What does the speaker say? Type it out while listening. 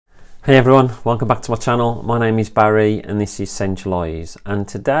Hey everyone, welcome back to my channel. My name is Barry and this is Centralize, and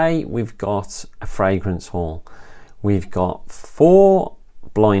today we've got a fragrance haul. We've got 4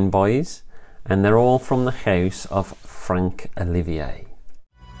 blind buys and they're all from the house of Franck Olivier.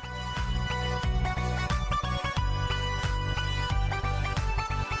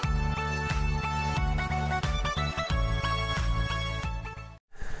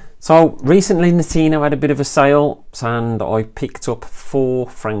 So recently Natino had a bit of a sale and I picked up 4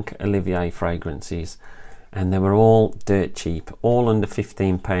 Franck Olivier fragrances and they were all dirt cheap, all under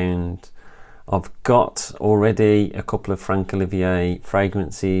 £15. I've got already a couple of Franck Olivier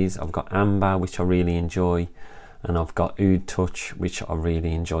fragrances. I've got Amber, which I really enjoy, and I've got Oud Touch, which I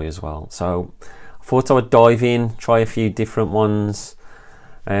really enjoy as well. So I thought I would dive in, try a few different ones.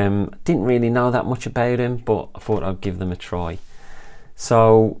 Didn't really know that much about them, but I thought I'd give them a try.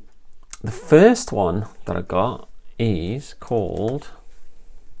 So the first one that I got is called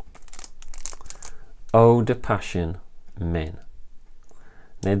Eau de Passion Men.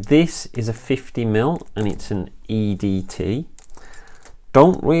 Now this is a 50ml and it's an EDT.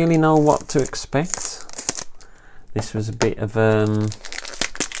 Don't really know what to expect. This was a bit of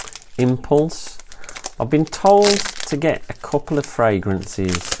impulse. I've been told to get a couple of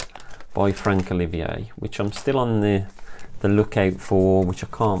fragrances by Franck Olivier, which I'm still on the lookout for, which I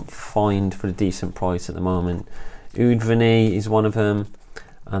can't find for a decent price at the moment. Oud Vanille is one of them,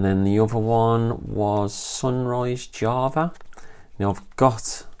 and then the other one was Sunrise Java. Now I've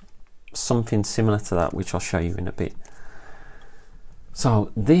got something similar to that which I'll show you in a bit.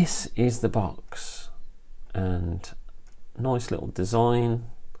 So this is the box, and nice little design,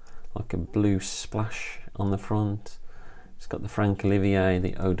 like a blue splash on the front. It's got the Franck Olivier,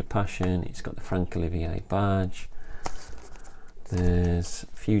 the Eau de Passion, it's got the Franck Olivier badge. There's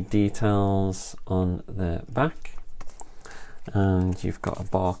a few details on the back, and you've got a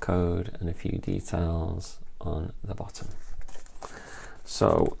barcode and a few details on the bottom.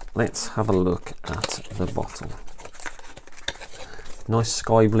 So let's have a look at the bottle. Nice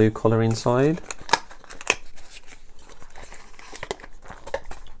sky blue colour inside.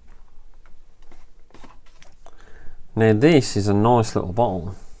 Now this is a nice little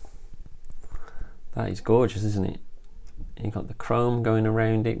bottle. That is gorgeous, isn't it? You've got the chrome going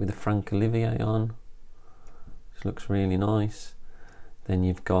around it with the Franck Olivier on, which looks really nice. Then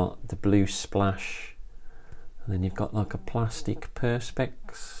you've got the blue splash, and then you've got like a plastic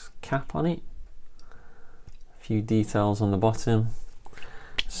perspex cap on it. A few details on the bottom.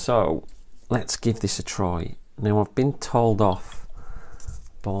 So let's give this a try. Now I've been told off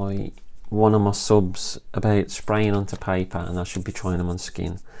by one of my subs about spraying onto paper, and I should be trying them on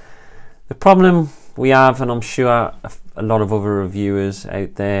skin. The problem we have, and I'm sure a lot of other reviewers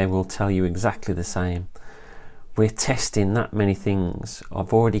out there will tell you exactly the same, we're testing that many things.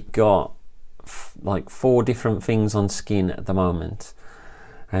 I've already got like 4 different things on skin at the moment.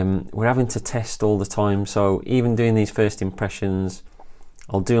 We're having to test all the time, so even doing these first impressions,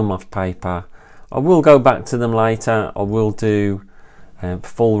 I'll do them off paper. I will go back to them later. I will do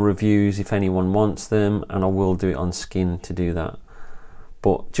full reviews if anyone wants them, and I will do it on skin to do that.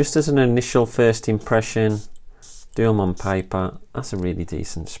 But just as an initial first impression, do them on paper. That's a really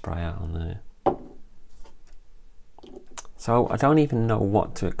decent spray out on there. So I don't even know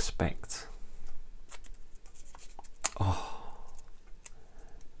what to expect. Oh,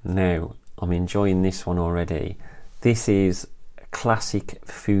 now I'm enjoying this one already. This is a classic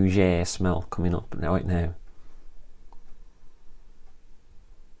fougere smell coming up right now.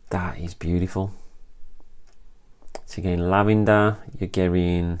 That is beautiful. So you're getting lavender, you're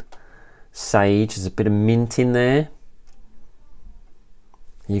getting sage, there's a bit of mint in there.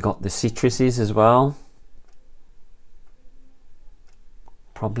 You got the citruses as well.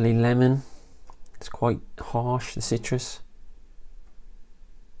 Probably lemon. It's quite harsh, the citrus.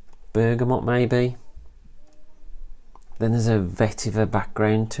 Bergamot maybe. Then there's a vetiver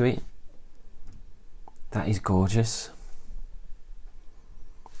background to it. That is gorgeous.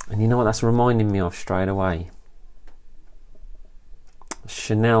 And you know what that's reminding me of straight away?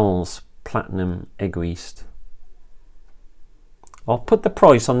 Chanel's Platinum Egoist. I'll put the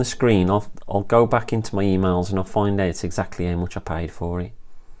price on the screen. I'll go back into my emails and I'll find out exactly how much I paid for it.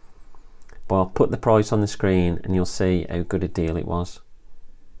 But I'll put the price on the screen and you'll see how good a deal it was.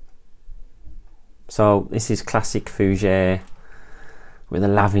 So this is classic fougere with the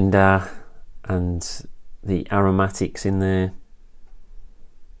lavender and the aromatics in there.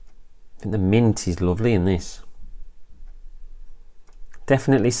 I think the mint is lovely in this.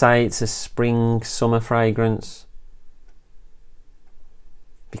 Definitely say it's a spring summer fragrance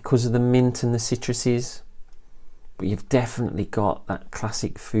because of the mint and the citruses, but you've definitely got that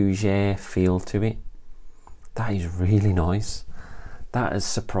classic fougere feel to it. That is really nice. That has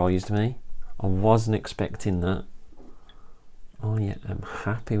surprised me. I wasn't expecting that. Oh yeah, I'm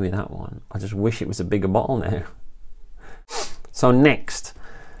happy with that one. I just wish it was a bigger bottle now. So next,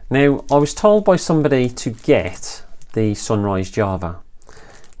 now I was told by somebody to get the Sunrise Java.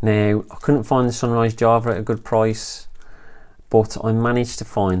 Now I couldn't find the Sunrise Java at a good price, but I managed to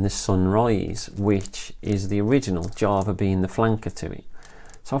find the Sunrise, which is the original, Java being the flanker to it.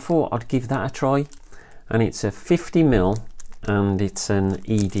 So I thought I'd give that a try, and it's a 50ml and it's an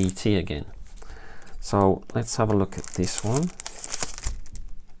EDT again. So let's have a look at this one.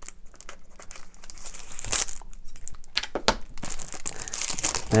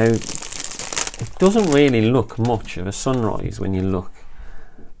 Now, it doesn't really look much of a Sunrise when you look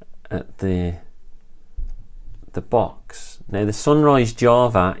at the box. Now, the Sunrise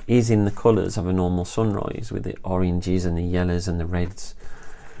Java is in the colours of a normal Sunrise, with the oranges and the yellows and the reds.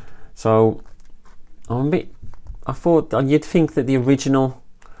 So I thought you'd think that the original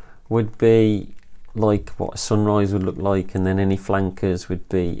would be like what a Sunrise would look like, and then any flankers would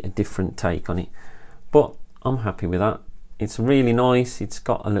be a different take on it. But I'm happy with that. It's really nice. It's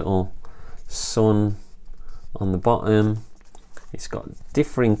got a little sun on the bottom. It's got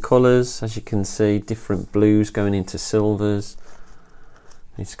differing colours, as you can see, different blues going into silvers.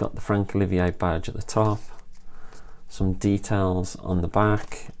 It's got the Franck Olivier badge at the top, some details on the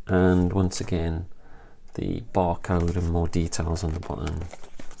back, and once again the barcode and more details on the bottom.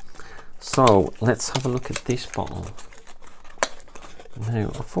 So let's have a look at this bottle. Now,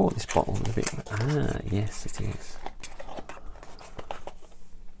 I thought this bottle was a bit... yes it is.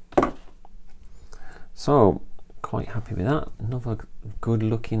 So, quite happy with that. Another good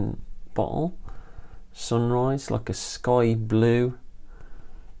looking bottle. Sunrise, like a sky blue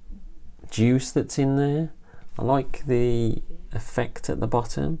juice that's in there. I like the effect at the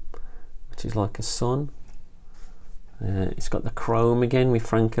bottom, which is like a sun. It's got the chrome again with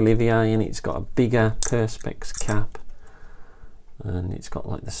Franck Olivier, and it's got a bigger perspex cap, and it's got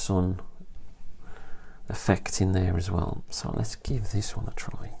like the sun effect in there as well. So let's give this one a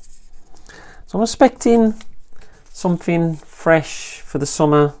try. So I'm expecting something fresh for the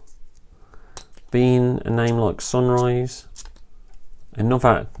summer, being a name like Sunrise.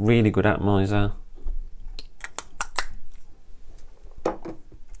 Another really good atomizer.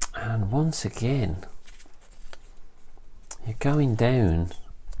 And once again, you're going down.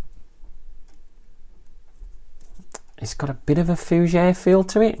 It's got a bit of a fougere feel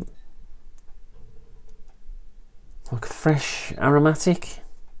to it, like a fresh aromatic.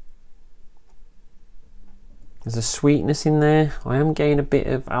 There's a sweetness in there. I am getting a bit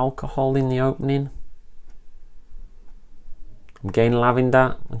of alcohol in the opening. I'm getting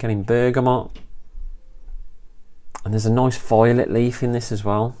lavender, I'm getting bergamot, and there's a nice violet leaf in this as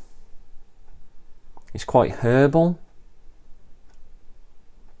well. It's quite herbal.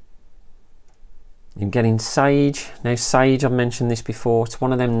 You're getting sage. Now sage, I've mentioned this before, it's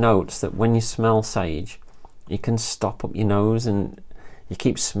one of them notes that when you smell sage, you can stop up your nose and you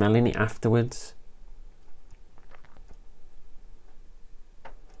keep smelling it afterwards.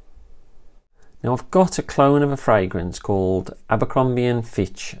 Now I've got a clone of a fragrance called Abercrombie &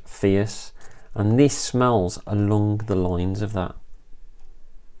 Fitch Fierce, and this smells along the lines of that.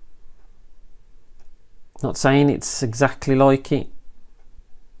 Not saying it's exactly like it,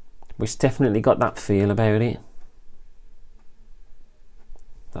 but it's definitely got that feel about it.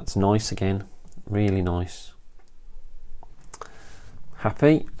 That's nice again, really nice.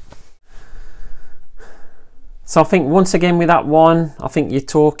 Happy. So I think once again with that one, I think you're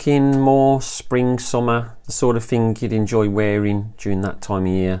talking more spring, summer, the sort of thing you'd enjoy wearing during that time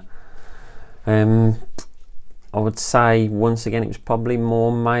of year. I would say once again it was probably more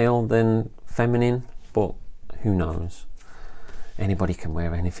male than feminine, but who knows? Anybody can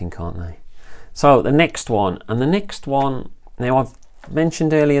wear anything, can't they? So the next one, now I've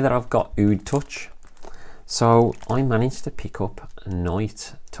mentioned earlier that I've got Oud Touch. So I managed to pick up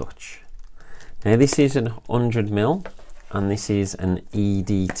Night Touch. Now this is an 100ml and this is an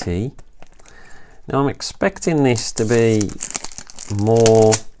EDT. Now I'm expecting this to be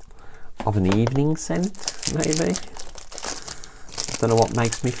more of an evening scent, maybe. I don't know what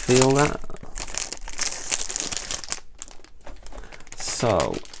makes me feel that.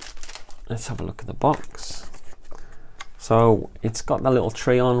 So let's have a look at the box. So it's got the little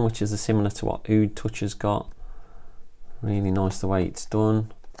tree on, which is similar to what Oud Touch has got. Really nice the way it's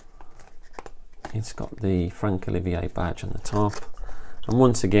done. It's got the Franck Olivier badge on the top, and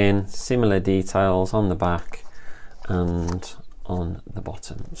once again similar details on the back and on the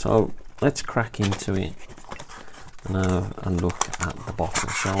bottom. So let's crack into it and have a look at the bottle,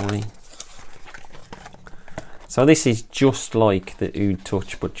 shall we? So this is just like the Oud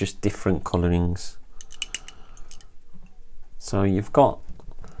Touch, but just different colourings. So you've got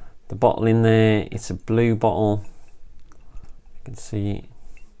the bottle in there, it's a blue bottle, you can see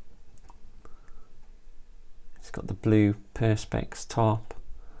it's got the blue perspex top,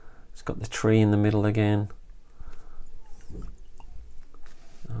 it's got the tree in the middle again,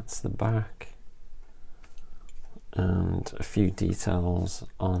 that's the back, and a few details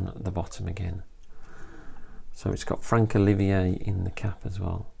on the bottom again. So it's got Franck Olivier in the cap as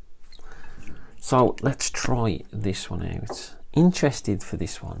well. So let's try this one out. Interested for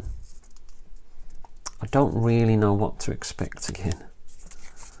this one. I don't really know what to expect again.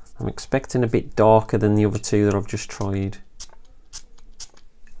 I'm expecting a bit darker than the other two that I've just tried.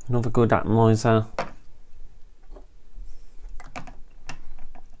 Another good atomizer.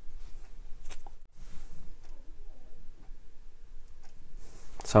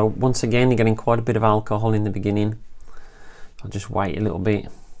 So once again, you're getting quite a bit of alcohol in the beginning. I'll just wait a little bit.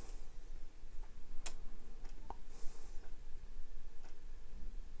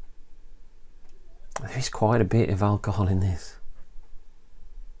 There is quite a bit of alcohol in this.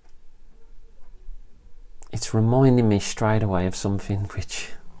 It's reminding me straight away of something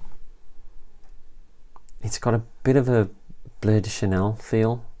which... It's got a bit of a Bleu de Chanel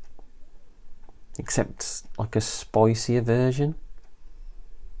feel, except like a spicier version.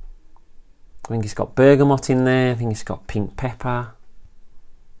 I think it's got bergamot in there, I think it's got pink pepper.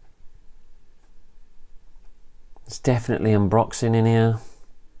 There's definitely ambroxan in here.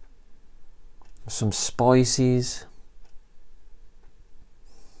 Some spices.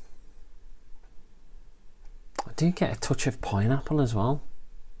 I do get a touch of pineapple as well.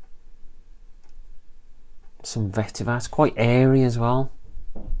 Some vetiver, it's quite airy as well.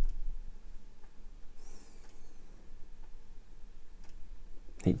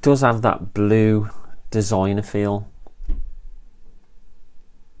 It does have that blue designer feel.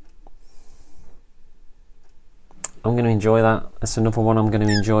 I'm going to enjoy that. That's another one I'm going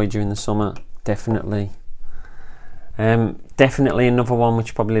to enjoy during the summer, definitely. Definitely another one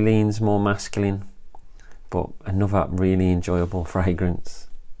which probably leans more masculine, but another really enjoyable fragrance.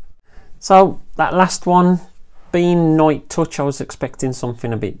 So that last one, being Night Touch, I was expecting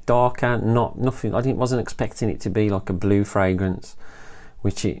something a bit darker. Nothing. I wasn't expecting it to be like a blue fragrance,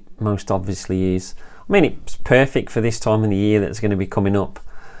 which it most obviously is. I mean, it's perfect for this time of the year that's going to be coming up.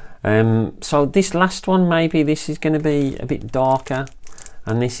 So this last one, maybe this is going to be a bit darker,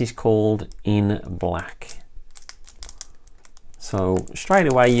 and this is called inBlack. So straight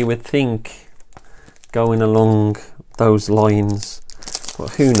away you would think going along those lines, but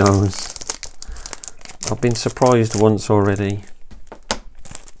who knows? I've been surprised once already.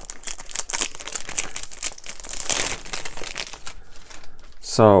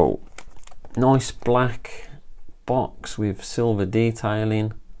 So nice black box with silver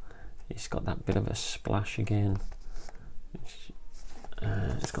detailing. It's got that bit of a splash again.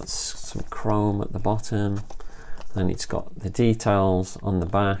 It's got some chrome at the bottom, and it's got the details on the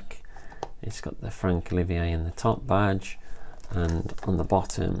back. It's got the Franck Olivier in the top badge, and on the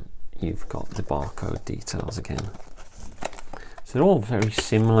bottom you've got the barcode details again. So they're all very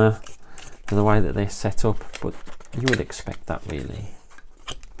similar to the way that they're set up, but you would expect that really.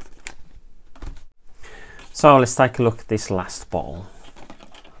 So let's take a look at this last bottle.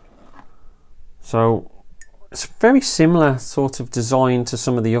 So it's a very similar sort of design to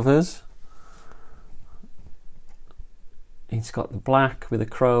some of the others. It's got the black with the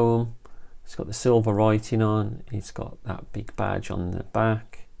chrome, it's got the silver writing on, it's got that big badge on the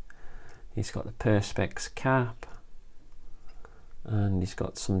back, it's got the perspex cap, and it's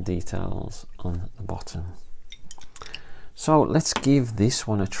got some details on the bottom. So let's give this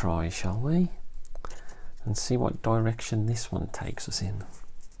one a try, shall we? And see what direction this one takes us in.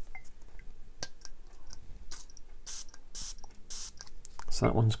 So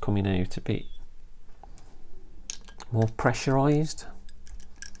that one's coming out a bit more pressurized.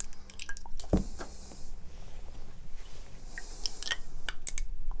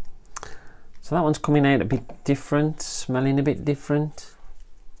 So that one's coming out a bit different, smelling a bit different.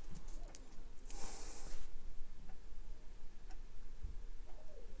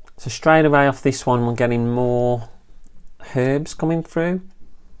 So straight away off this one, we're getting more herbs coming through,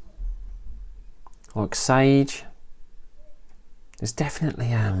 like sage. There's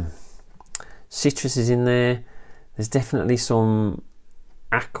definitely citrus is in there. There's definitely some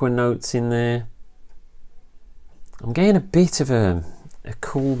aqua notes in there. I'm getting a bit of a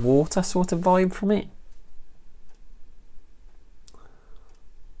cool water sort of vibe from it.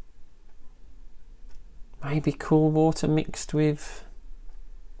 maybe cool water mixed with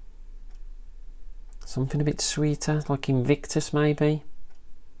something a bit sweeter, like Invictus maybe.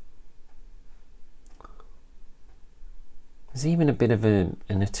 There's even a bit of an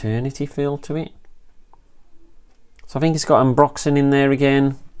eternity feel to it. So I think it's got ambroxan in there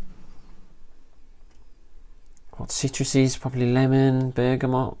again. What citruses? Probably lemon,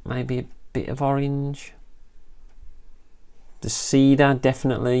 bergamot, maybe a bit of orange. The cedar,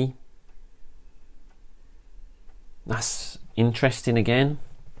 definitely. That's interesting again.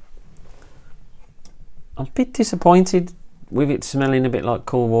 I'm a bit disappointed with it smelling a bit like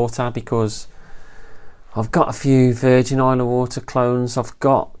cool water, because I've got a few Virgin Isle of Water clones. I've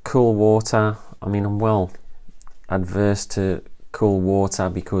got cool water. I mean, I'm well adverse to cool water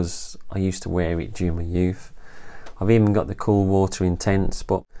because I used to wear it during my youth. I've even got the cool water intense,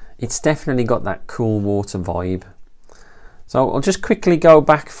 but it's definitely got that cool water vibe. So I'll just quickly go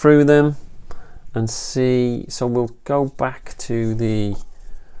back through them and see. So we'll go back to the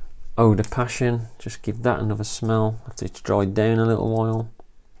Eau de Passion, just give that another smell after it's dried down a little while.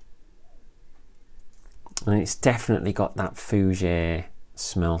 And it's definitely got that fougere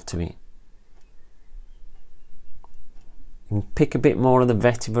smell to it. You can pick a bit more of the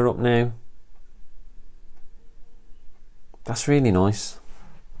vetiver up now. That's really nice.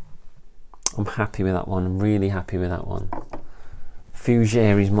 I'm happy with that one. I'm really happy with that one.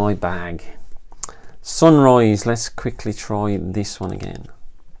 Fougere is my bag. Sunrise, let's quickly try this one again.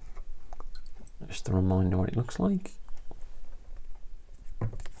 Just a reminder what it looks like.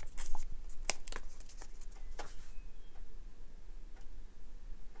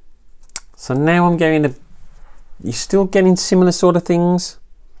 So now I'm going to, you're still getting similar sort of things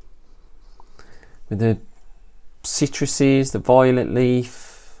with the citruses, the violet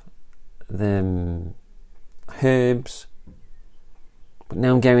leaf, the herbs, but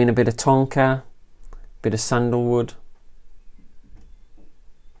now I'm going a bit of tonka, a bit of sandalwood.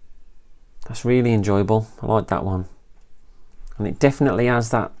 That's really enjoyable. I like that one, and it definitely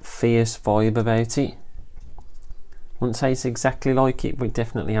has that fierce vibe about it. I wouldn't say it's exactly like it, but it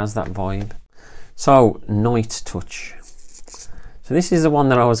definitely has that vibe. So Night Touch. So this is the one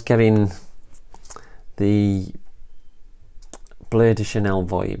that I was getting the Bleu de Chanel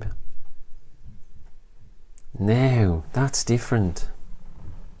vibe. Now that's different.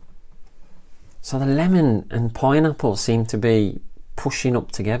 So the lemon and pineapple seem to be pushing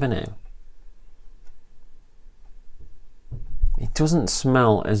up together now. It doesn't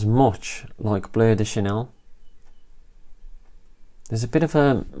smell as much like Bleu de Chanel. There's a bit of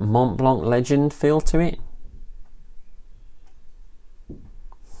a Mont Blanc Legend feel to it.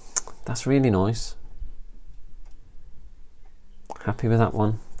 That's really nice. Happy with that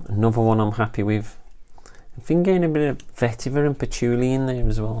one. Another one I'm happy with. I think getting a bit of vetiver and patchouli in there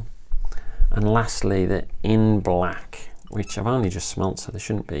as well. And lastly, the inBlack, which I've only just smelt, so there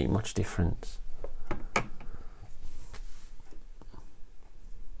shouldn't be much difference.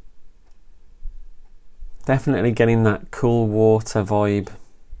 Definitely getting that cool water vibe.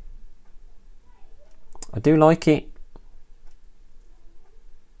 I do like it.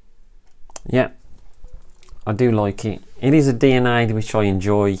 Yeah, I do like it. It is a DNA which I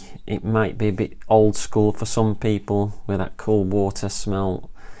enjoy. It might be a bit old school for some people with that cool water smell,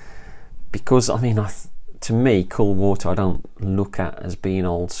 because I mean, to me, cool water I don't look at as being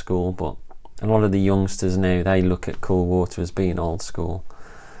old school, but a lot of the youngsters now, they look at cool water as being old school.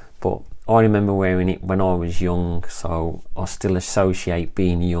 But I remember wearing it when I was young, so I still associate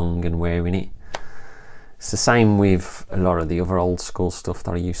being young and wearing it. It's the same with a lot of the other old school stuff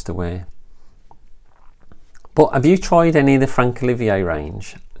that I used to wear. But have you tried any of the Franck Olivier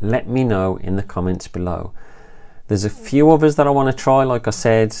range? Let me know in the comments below. There's a few others that I want to try. Like I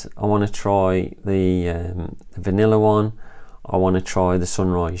said, I want to try the vanilla one. I want to try the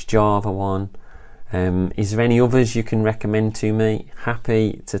Sunrise Java one. Is there any others you can recommend to me?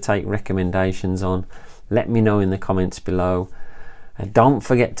 Happy to take recommendations on. Let me know in the comments below. Don't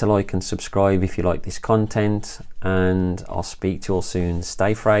forget to like and subscribe if you like this content, and I'll speak to you all soon.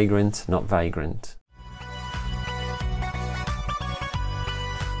 Stay fragrant, not vagrant.